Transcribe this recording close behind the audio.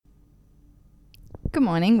Good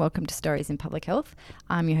morning. Welcome to Stories in Public Health.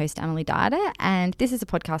 I'm your host, Emily Dida, and this is a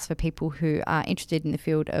podcast for people who are interested in the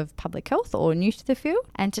field of public health or new to the field.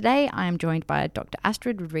 And today I am joined by Dr.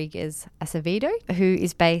 Astrid Rodriguez Acevedo, who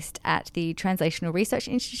is based at the Translational Research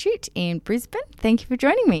Institute in Brisbane. Thank you for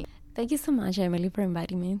joining me. Thank you so much, Emily, for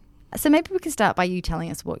inviting me. So maybe we can start by you telling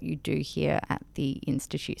us what you do here at the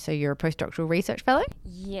Institute. So you're a postdoctoral research fellow?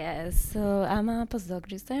 Yes, so I'm a postdoc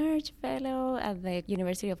research fellow at the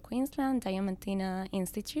University of Queensland Diamantina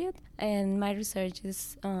Institute, and my research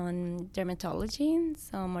is on dermatology,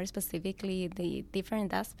 so more specifically the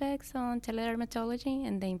different aspects on teledermatology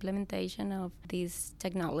and the implementation of this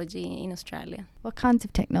technology in Australia. What kinds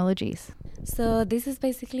of technologies? So this is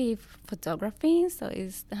basically photography, so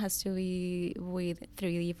it has to be with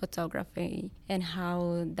 3D photography and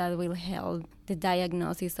how that will help the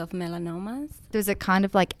diagnosis of melanomas. There's a kind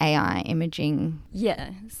of like AI imaging.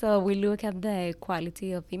 Yeah, so we look at the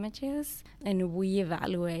quality of images and we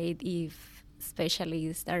evaluate if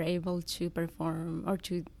specialists are able to perform or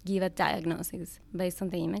to give a diagnosis based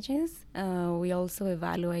on the images. We also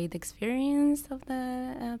evaluate the experience of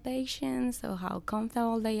the patients, so how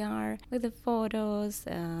comfortable they are with the photos,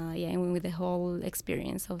 and with the whole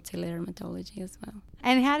experience of teledermatology as well.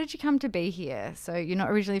 And how did you come to be here? So you're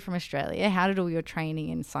not originally from Australia. How did all your training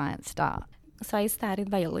in science start? So I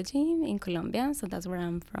studied biology in Colombia, so that's where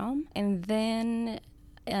I'm from. And then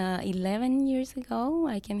 11 years ago,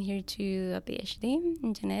 I came here to a PhD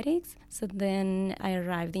in genetics. So then I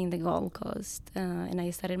arrived in the Gold Coast and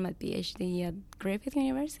I started my PhD at Griffith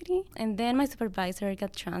University. And then my supervisor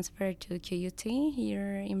got transferred to QUT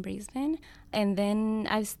here in Brisbane. And then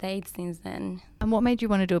I've stayed since then. And what made you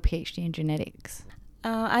want to do a PhD in genetics?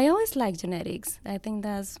 I always liked genetics. I think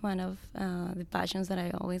that's one of the passions that I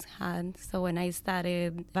always had. So when I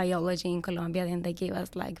studied biology in Colombia, then they gave us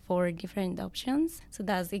like 4 different options. So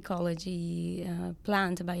that's ecology,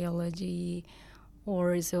 plant biology,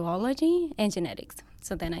 or zoology, and genetics.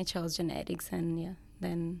 So then I chose genetics, and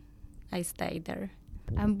then I stayed there.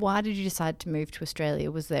 And why did you decide to move to Australia?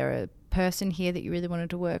 Was there a person here that you really wanted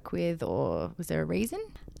to work with, or was there a reason?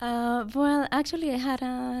 Well, actually, I had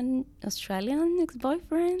an Australian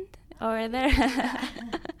ex-boyfriend over there.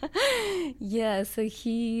 So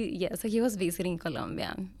he was visiting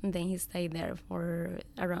Colombia, and then he stayed there for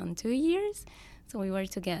around 2 years. So we were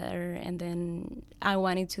together, and then I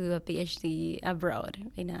wanted to do a PhD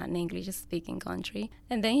abroad in an English-speaking country.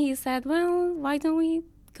 And then he said, well, why don't we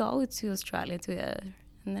go to Australia together?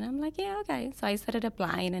 And then I'm like, yeah, okay. So I started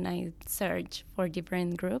applying and I searched for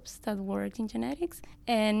different groups that worked in genetics.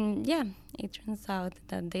 And it turns out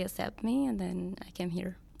that they accept me, and then I came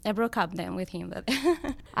here. I broke up then with him, but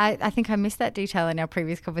I think I missed that detail in our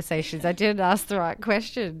previous conversations. I didn't ask the right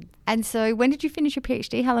question. And so when did you finish your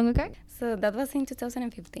PhD? How long ago? So that was in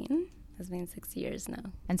 2015. It's been 6 years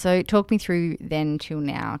now. And so talk me through then till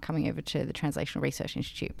now, coming over to the Translational Research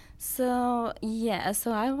Institute. So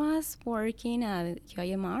I was working at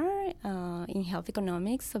QIMR in health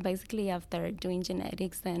economics. So basically after doing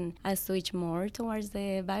genetics, then I switched more towards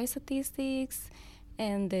the biostatistics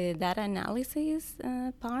and the data analysis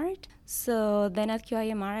part. So then at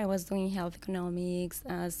QIMR, I was doing health economics,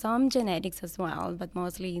 some genetics as well, but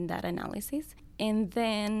mostly in data analysis. And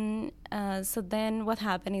then, what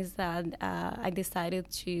happened is that I decided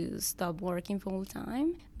to stop working full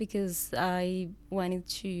time because I wanted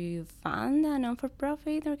to fund a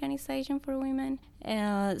non-for-profit organization for women.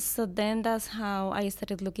 So then that's how I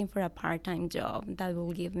started looking for a part-time job that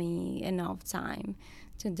will give me enough time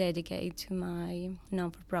to dedicate to my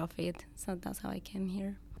non-for-profit. So that's how I came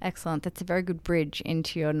here. Excellent. That's a very good bridge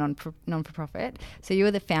into your non-for-profit. So you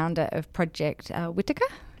were the founder of Project Whitaker.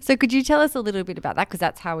 So could you tell us a little bit about that? Because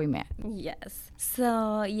that's how we met. Yes.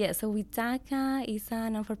 So Whitaker is a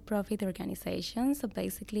non-for-profit organization. So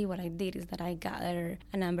basically what I did is that I gathered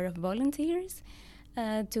a number of volunteers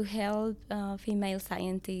to help female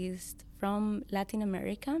scientists from Latin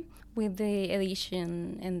America with the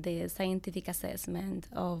edition and the scientific assessment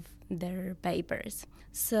of their papers.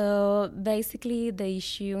 So basically the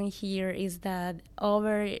issue in here is that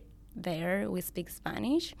over there we speak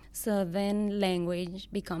Spanish, so then language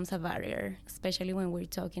becomes a barrier, especially when we're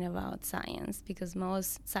talking about science, because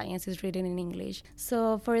most science is written in English.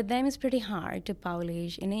 So for them it's pretty hard to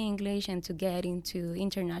publish in English and to get into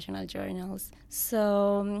international journals.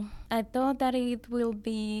 So I thought that it will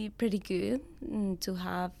be pretty good to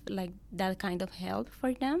have like that kind of help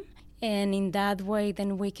for them. And in that way,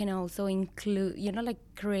 then we can also include,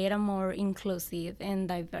 create a more inclusive and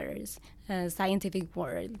diverse scientific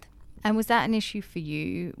world. And was that an issue for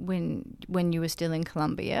you when you were still in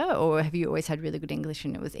Colombia, or have you always had really good English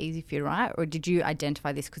and it was easy for you to write, or did you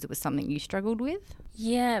identify this because it was something you struggled with?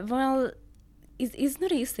 Yeah, well, it's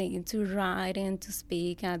not easy to write and to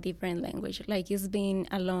speak a different language. Like, it's been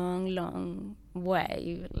a long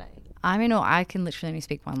way. Like, I can literally only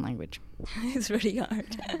speak one language. it's really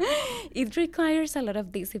hard. It requires a lot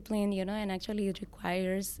of discipline, and actually it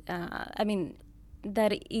requires,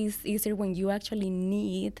 that is easier when you actually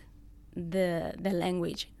need the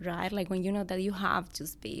language, right? Like when you know that you have to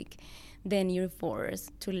speak, then you're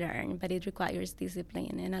forced to learn, but it requires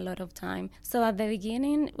discipline and a lot of time. So at the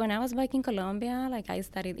beginning, when I was back in Colombia, like I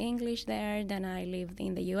studied English there, then I lived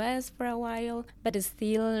in the US for a while, but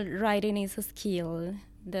still writing is a skill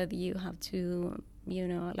that you have to,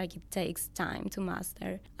 like it takes time to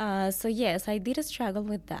master. So yes, I did struggle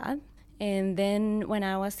with that. And then when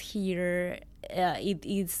I was here, it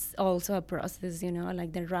is also a process,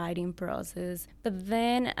 like the writing process. But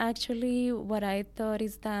then actually what I thought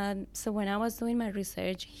is that, so when I was doing my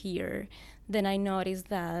research here, then I noticed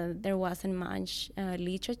that there wasn't much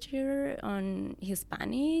literature on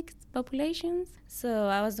Hispanic populations. So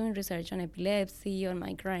I was doing research on epilepsy, on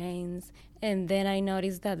migraines, and then I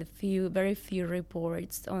noticed that very few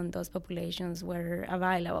reports on those populations were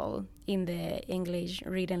available in the English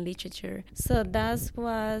written literature. So that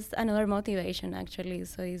was another motivation, actually.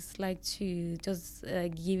 So it's like to just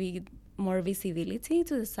give it more visibility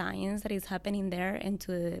to the science that is happening there and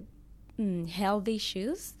to the health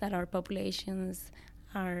issues that our populations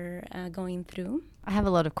are going through. I have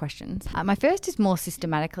a lot of questions. My first is more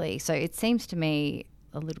systematically. So it seems to me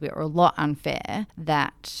a little bit or a lot unfair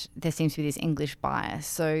that there seems to be this English bias.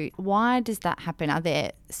 So why does that happen? Are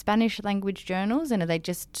there Spanish language journals and are they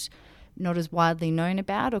just not as widely known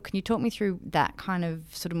about? Or can you talk me through that kind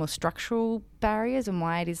of sort of more structural barriers and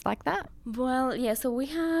why it is like that? Well, yeah, so we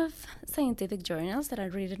have scientific journals that are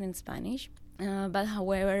written in Spanish. But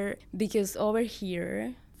however, because over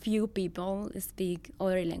here, few people speak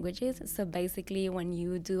other languages. So basically, when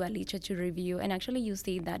you do a literature review, and actually you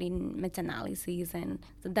see that in meta-analysis, and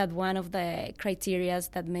that one of the criteria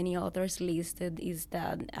that many authors listed is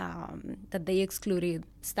that that they excluded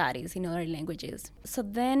studies in other languages. So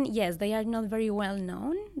then, yes, they are not very well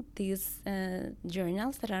known, these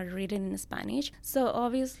journals that are written in Spanish. So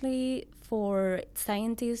obviously, for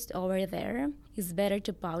scientists over there, it's better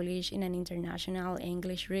to publish in an international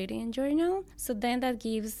English reading journal. So then that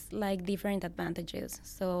gives like different advantages.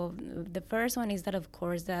 So the first one is that, of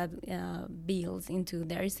course, that builds into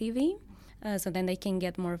their CV. So then they can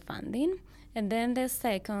get more funding. And then the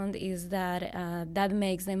second is that that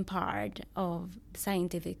makes them part of the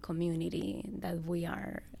scientific community that we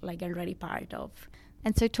are like already part of.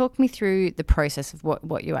 And so talk me through the process of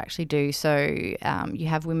what you actually do. So you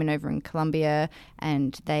have women over in Colombia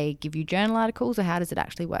and they give you journal articles, or how does it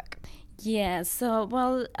actually work? Yeah, so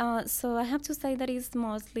I have to say that it's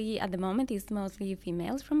mostly, at the moment, it's mostly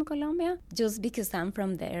females from Colombia, just because I'm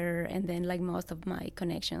from there and then like most of my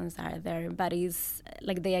connections are there. But it's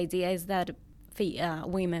like the idea is that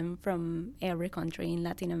women from every country in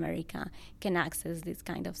Latin America can access these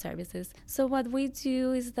kind of services. So what we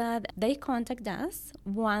do is that they contact us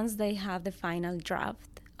once they have the final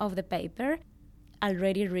draft of the paper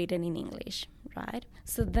already written in English, right?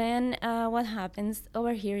 So then what happens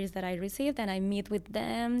over here is that I receive and I meet with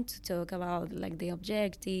them to talk about like the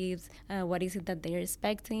objectives, what is it that they're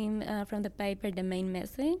expecting from the paper, the main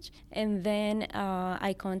message. And then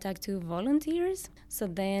I contact two volunteers. So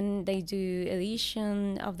then they do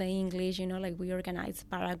edition of the English, like we organize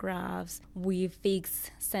paragraphs, we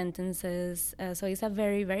fix sentences. So it's a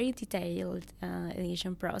very, very detailed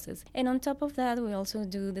edition process. And on top of that, we also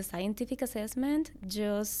do the scientific assessment,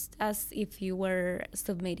 just as if you were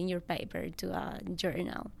submitting your paper to a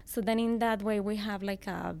journal. So then in that way, we have like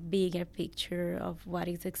a bigger picture of what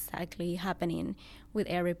is exactly happening with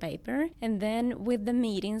every paper. And then with the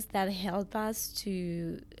meetings, that helps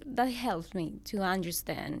me to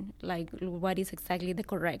understand like what is exactly the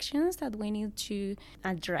corrections that we need to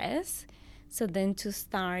address. So then to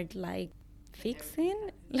start like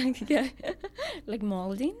fixing, like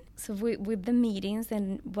molding. So with the meetings,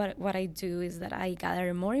 and what I do is that I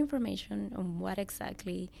gather more information on what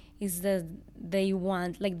exactly is that they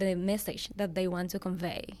want, like the message that they want to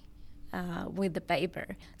convey with the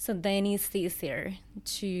paper. So then it's easier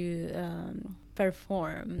to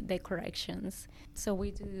perform the corrections. So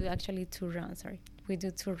we do actually two rounds we do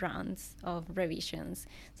 2 rounds of revisions.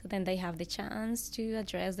 So then they have the chance to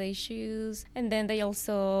address the issues. And then they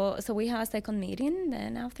also, so we have a second meeting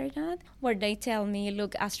then after that, where they tell me,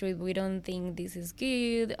 look, Astrid, we don't think this is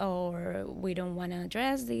good, or we don't want to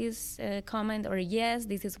address this comment, or yes,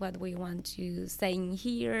 this is what we want to say in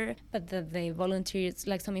here, but that the volunteers,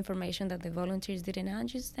 like some information that the volunteers didn't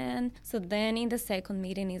understand. So then in the second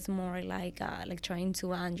meeting is more like trying to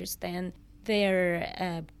understand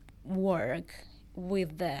their work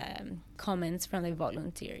with the comments from the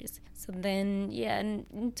volunteers. So then, yeah,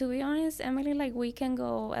 and to be honest, Emily, like we can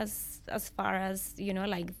go as far as, you know,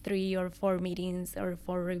 like 3 or 4 meetings or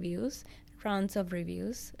 4 reviews, rounds of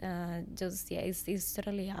reviews. It's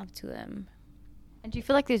totally up to them. And do you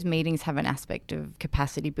feel like those meetings have an aspect of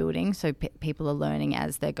capacity building, so people are learning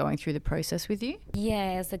as they're going through the process with you?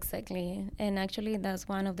 Yes, exactly. And actually, that's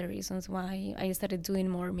one of the reasons why I started doing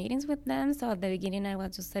more meetings with them. So at the beginning, I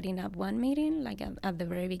was just setting up one meeting, like at the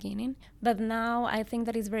very beginning. But now I think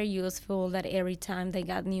that it's very useful that every time they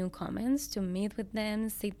got new comments, to meet with them,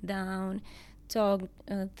 sit down, talk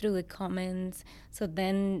through the comments, so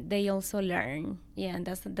then they also learn. Yeah, and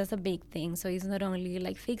that's a big thing. So it's not only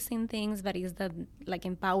like fixing things, but it's that like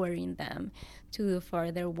empowering them to do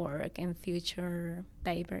further work and future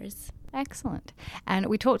papers. Excellent. And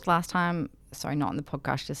we talked last time, sorry, not on the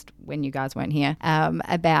podcast, just when you guys weren't here,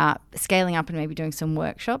 about scaling up and maybe doing some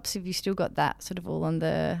workshops. Have you still got that sort of all on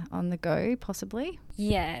the go, possibly?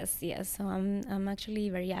 Yes. So I'm actually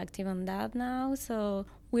very active on that now. So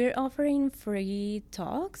we're offering free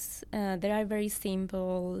talks. There are very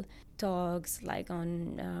simple talks, like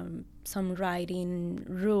on some writing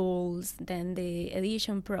rules, then the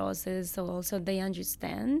edition process, so also they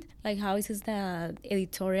understand like how is the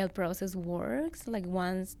editorial process works, like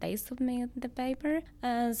once they submit the paper.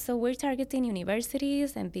 So we're targeting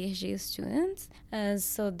universities and PhD students.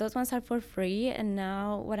 So those ones are for free. And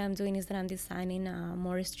now what I'm doing is that I'm designing a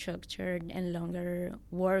more structured and longer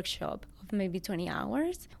workshop of maybe 20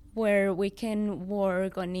 hours, where we can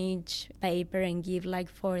work on each paper and give like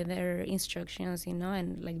further instructions, you know,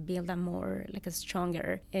 and like build a more like a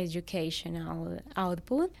stronger educational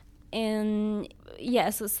output. And yeah,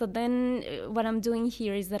 so then what I'm doing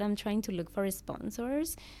here is that I'm trying to look for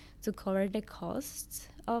sponsors to cover the costs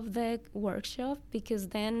of the workshop, because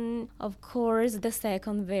then of course the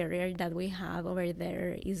second barrier that we have over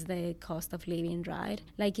there is the cost of living, right?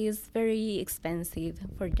 Like it's very expensive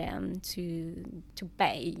for them to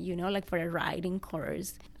pay, you know, like for a writing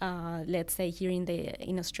course, let's say here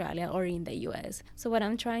in Australia or in the US. So what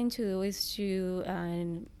I'm trying to do is to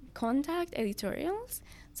contact editorials,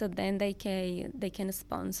 so then they can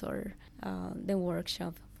sponsor the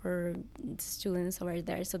workshop for students over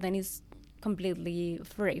there. So then it's completely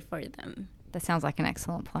free for them. That sounds like an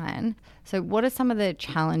excellent plan. So what are some of the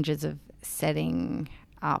challenges of setting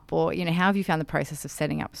up, or, you know, how have you found the process of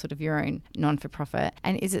setting up sort of your own non-for-profit?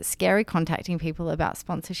 And is it scary contacting people about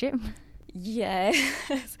sponsorship? Yes.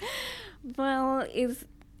 Well,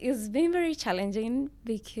 it's been very challenging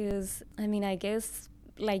because, I mean, I guess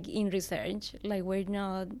like in research, like we're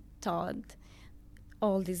not taught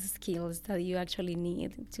all these skills that you actually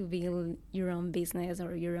need to build your own business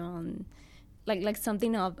or your own, like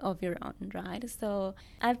something of your own, right? So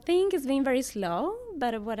I think it's been very slow,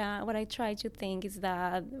 but what I try to think is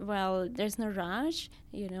that, well, there's no rush,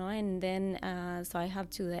 you know, and then so I have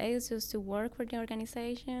 2 days just to work for the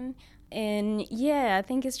organization. And yeah, I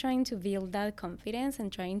think it's trying to build that confidence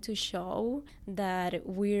and trying to show that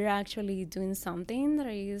we're actually doing something that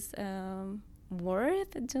is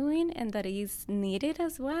worth doing and that is needed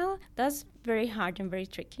as well. That's very hard and very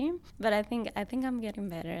tricky, but I think I'm getting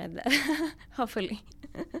better at that. Hopefully.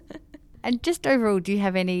 And just overall, do you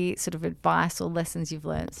have any sort of advice or lessons you've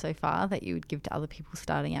learned so far that you would give to other people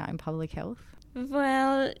starting out in public health?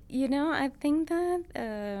 Well, you know, I think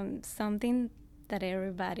that something that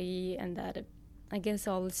everybody, and that I guess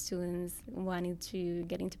all students wanting to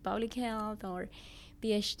get into public health or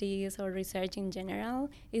PhDs or research in general,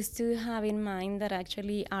 is to have in mind that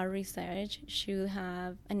actually our research should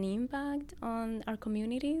have an impact on our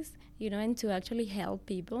communities, you know, and to actually help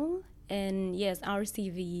people. And yes, our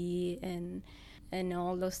CV and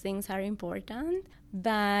all those things are important,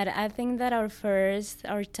 but I think that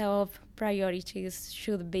our top priorities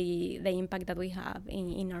should be the impact that we have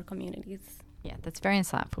in our communities. Yeah, that's very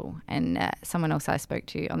insightful. And someone else I spoke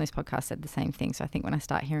to on this podcast said the same thing. So I think when I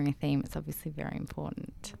start hearing a theme, it's obviously very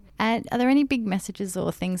important. And are there any big messages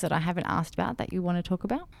or things that I haven't asked about that you want to talk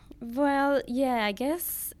about? Well, yeah, I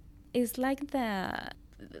guess it's like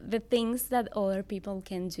the things that other people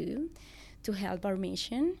can do to help our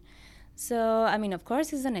mission. So, I mean, of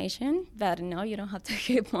course, it's a donation, but no, you don't have to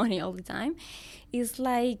give money all the time. It's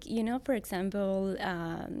like, for example,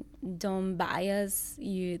 don't bias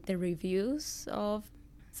the reviews of,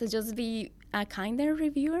 so just be a kinder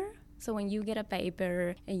reviewer. So when you get a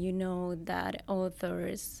paper and you know that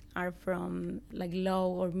authors are from like low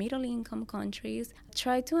or middle income countries,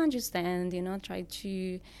 try to understand, try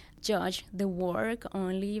to judge the work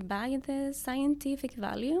only by the scientific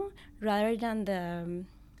value rather than the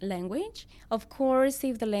language. Of course,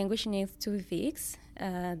 if the language needs to be fixed,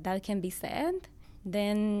 that can be said.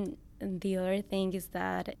 Then the other thing is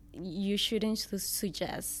that you shouldn't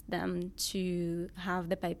suggest them to have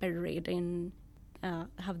the paper written,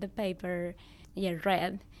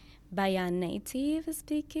 read by a native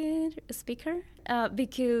speaker,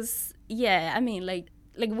 because I mean, like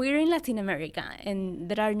we're in Latin America and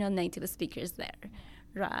there are no native speakers there,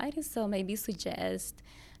 right? So maybe suggest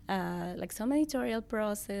like some editorial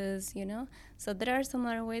process, So there are some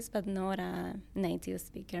other ways, but not a native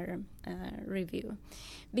speaker review.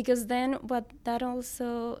 Because then what that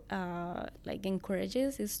also like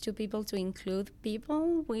encourages is to people to include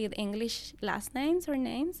people with English last names or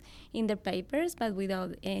names in their papers, but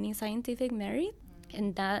without any scientific merit.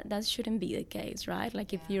 And that shouldn't be the case, right?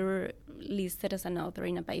 Like if you're listed as an author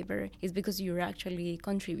in a paper, it's because you actually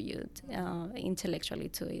contribute intellectually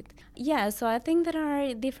to it. Yeah, so I think there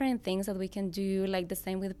are different things that we can do, like the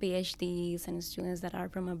same with PhDs and students that are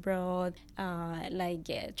from abroad,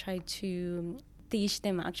 try to teach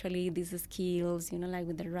them actually these skills, like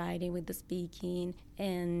with the writing, with the speaking.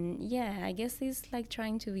 And I guess it's like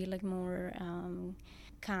trying to be like more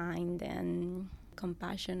kind and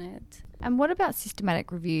compassionate. And what about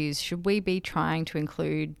systematic reviews? Should we be trying to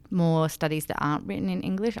include more studies that aren't written in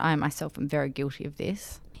English? I myself am very guilty of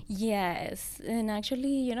this. Yes, and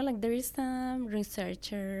actually, there is some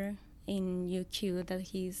researcher in UQ that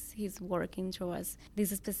he's working towards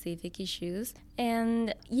these specific issues.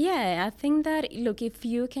 And I think that, look, if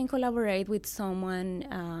you can collaborate with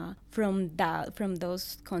someone from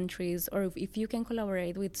those countries, or if you can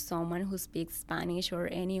collaborate with someone who speaks Spanish or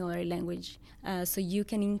any other language, so you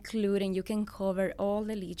can include and you can cover all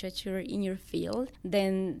the literature in your field,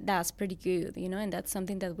 then that's pretty good, and that's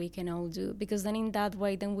something that we can all do, because then in that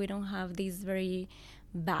way, then we don't have these very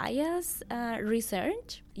bias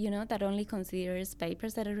research, that only considers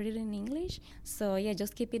papers that are written in English. So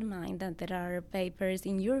just keep in mind that there are papers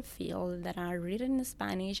in your field that are written in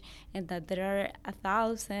Spanish, and that there are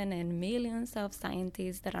 1,000 and millions of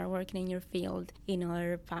scientists that are working in your field in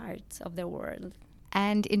other parts of the world.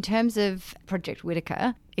 And in terms of Project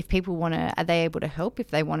Whitaker, if people want to, are they able to help if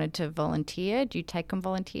they wanted to volunteer? Do you take on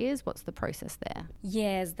volunteers? What's the process there?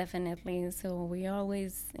 Yes, definitely. So we're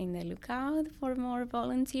always in the lookout for more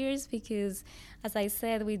volunteers because, as I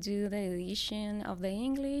said, we do the edition of the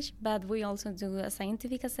English, but we also do a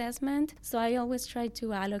scientific assessment. So I always try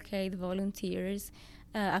to allocate volunteers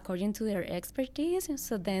according to their expertise.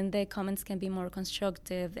 So then the comments can be more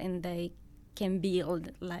constructive and they can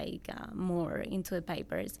build more into the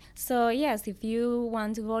papers. So yes, if you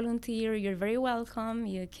want to volunteer, you're very welcome.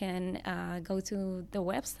 You can go to the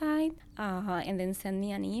website and then send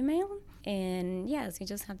me an email. And yes, you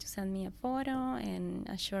just have to send me a photo and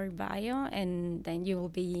a short bio, and then you will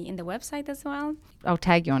be in the website as well. I'll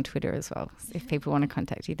tag you on Twitter as well if people want to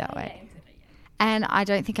contact you that way. And I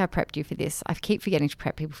don't think I prepped you for this. I keep forgetting to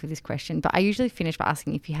prep people for this question, but I usually finish by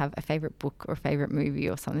asking if you have a favourite book or a favourite movie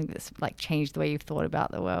or something that's changed the way you've thought about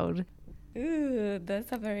the world. Ooh,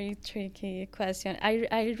 that's a very tricky question.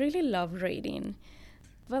 I really love reading.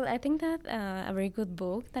 Well, I think that a very good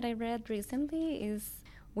book that I read recently is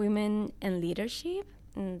Women and Leadership.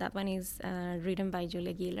 And that one is written by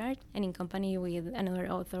Julia Gillard and in company with another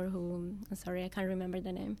author who, I can't remember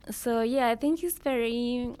the name. So I think it's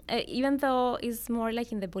very, even though it's more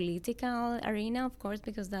in the political arena, of course,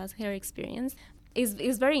 because that's her experience,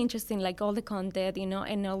 it's very interesting, all the content,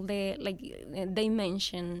 and all the, they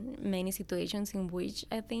mention many situations in which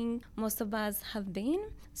I think most of us have been.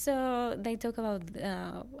 So they talk about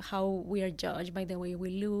how we are judged by the way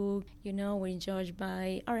we look, we're judged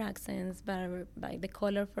by our accents, by the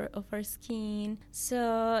color of our skin.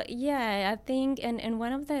 So I think, and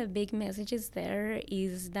one of the big messages there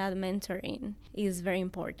is that mentoring is very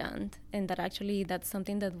important, and that actually that's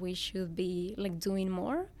something that we should be doing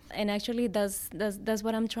more. And actually that's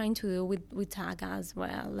what I'm trying to do with TACA as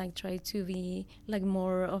well, like try to be like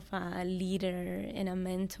more of a leader and a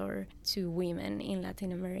mentor to women in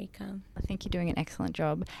Latin America. I think you're doing an excellent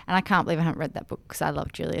job, and I can't believe I haven't read that book because I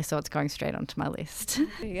love Julia, so it's going straight onto my list.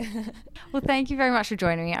 Yeah. Well, thank you very much for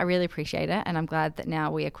joining me. I really appreciate it, and I'm glad that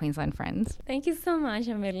now we are Queensland friends. Thank you so much,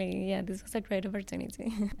 Amelie. Yeah, this was a great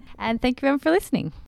opportunity. And thank you everyone for listening.